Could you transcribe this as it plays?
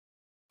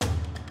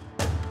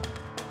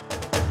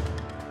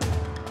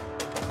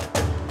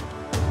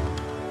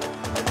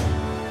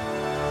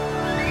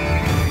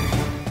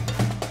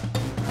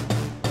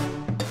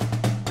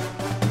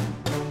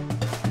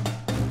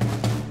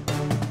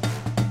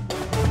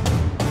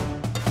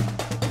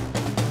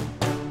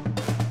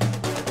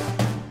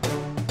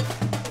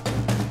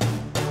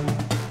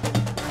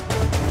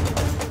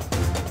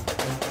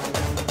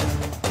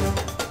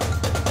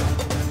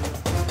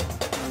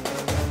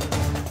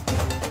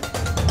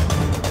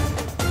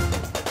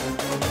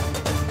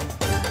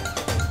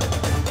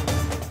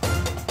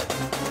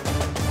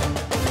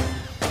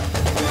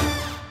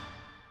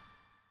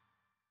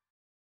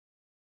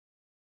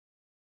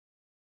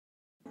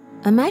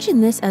Imagine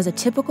this as a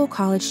typical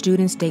college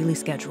student's daily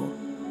schedule.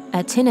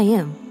 At 10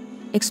 a.m.,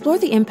 explore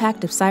the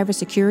impact of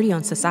cybersecurity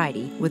on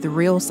society with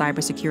real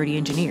cybersecurity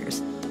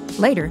engineers.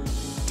 Later,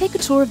 take a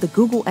tour of the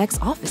Google X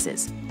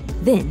offices.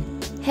 Then,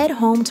 head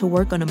home to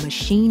work on a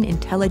machine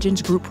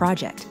intelligence group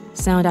project.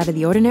 Sound out of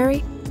the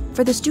ordinary?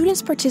 For the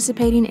students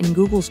participating in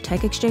Google's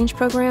Tech Exchange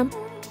program,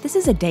 this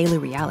is a daily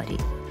reality.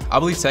 I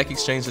believe Tech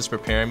Exchange is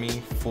preparing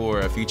me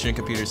for a future in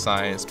computer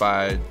science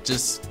by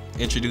just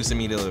introducing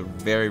me to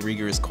very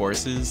rigorous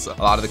courses. A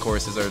lot of the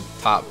courses are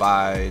taught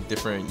by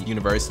different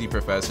university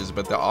professors,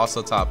 but they're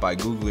also taught by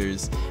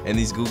Googlers, and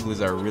these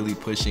Googlers are really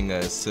pushing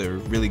us to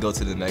really go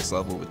to the next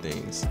level with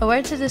things. A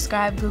word to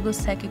describe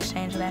Google's Tech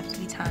Exchange would have to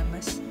be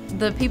timeless.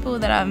 The people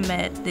that I've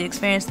met, the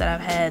experience that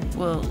I've had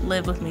will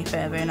live with me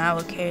forever, and I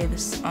will carry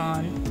this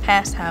on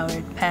past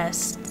Howard,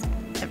 past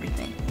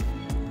everything.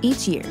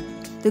 Each year,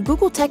 the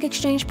Google Tech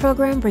Exchange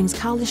program brings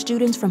college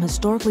students from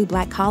historically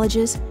Black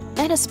colleges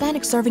and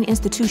Hispanic-Serving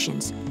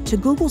Institutions to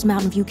Google's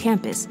Mountain View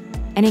campus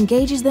and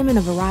engages them in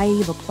a variety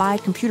of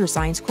applied computer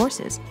science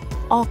courses,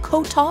 all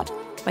co-taught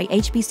by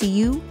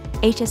HBCU,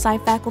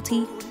 HSI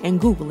faculty, and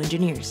Google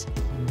engineers.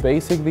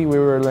 Basically, we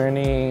were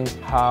learning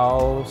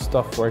how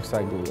stuff works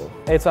at Google.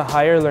 It's a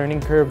higher learning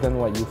curve than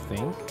what you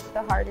think.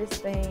 The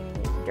hardest thing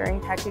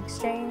during Tech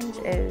Exchange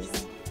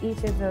is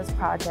each of those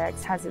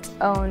projects has its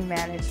own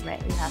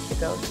management you have to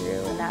go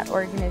through, and that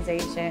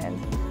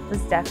organization was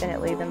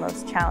definitely the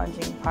most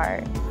challenging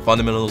part.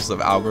 Fundamentals of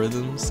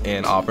algorithms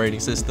and operating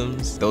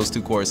systems, those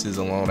two courses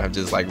alone have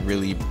just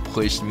really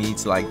pushed me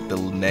to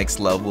the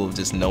next level of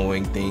just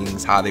knowing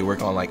things, how they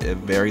work on a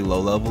very low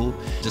level,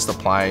 just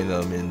applying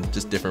them in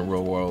just different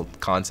real world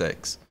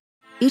contexts.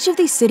 Each of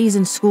these cities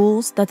and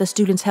schools that the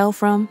students hail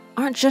from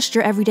aren't just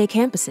your everyday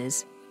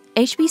campuses.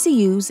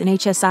 HBCUs and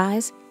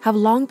HSIs have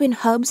long been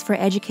hubs for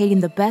educating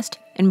the best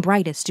and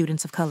brightest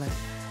students of color.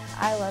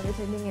 I love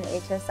attending an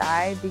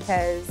HSI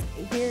because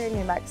here in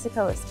New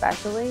Mexico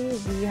especially,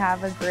 we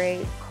have a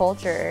great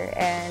culture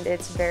and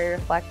it's very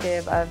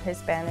reflective of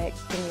Hispanic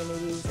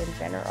communities in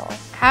general.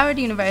 Howard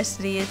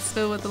University is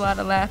filled with a lot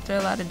of laughter,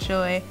 a lot of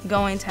joy.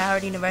 Going to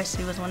Howard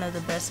University was one of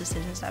the best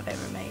decisions I've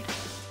ever made.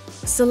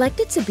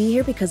 Selected to be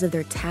here because of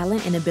their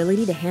talent and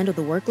ability to handle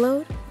the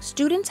workload,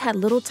 students had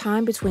little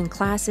time between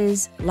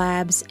classes,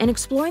 labs, and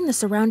exploring the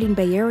surrounding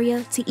Bay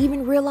Area to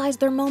even realize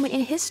their moment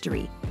in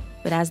history.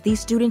 But as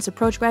these students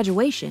approach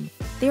graduation,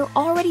 they are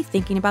already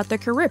thinking about their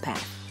career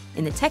path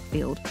in the tech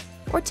field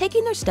or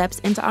taking their steps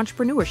into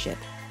entrepreneurship.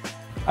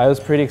 I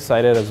was pretty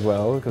excited as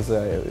well because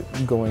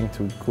going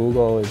to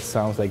Google, it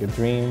sounds like a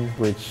dream,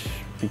 which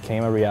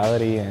became a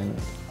reality, and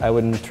I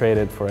wouldn't trade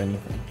it for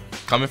anything.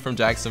 Coming from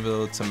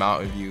Jacksonville to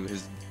Mountain View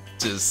has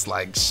just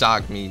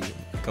shocked me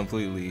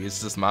completely.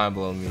 It's just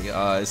mind-blowing me.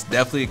 It's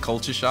definitely a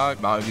culture shock.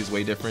 Mountain View is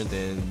way different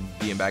than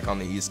being back on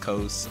the East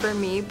Coast. For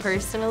me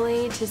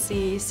personally, to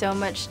see so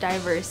much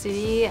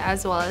diversity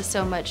as well as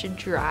so much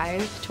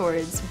drive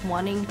towards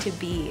wanting to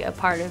be a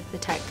part of the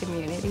tech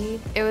community,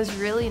 it was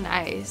really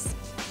nice.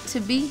 To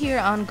be here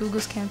on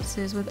Google's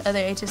campuses with other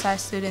HSI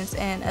students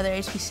and other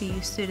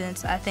HBCU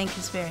students, I think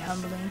is very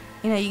humbling.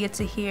 You get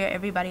to hear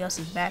everybody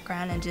else's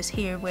background and just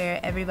hear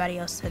where everybody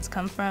else has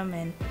come from,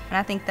 and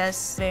I think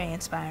that's very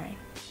inspiring.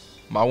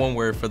 My one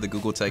word for the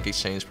Google Tech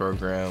Exchange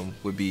program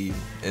would be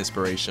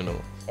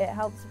inspirational. It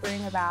helps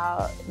bring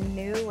about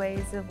new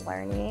ways of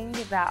learning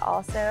that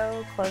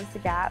also close the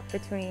gap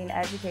between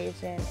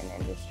education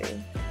and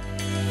industry.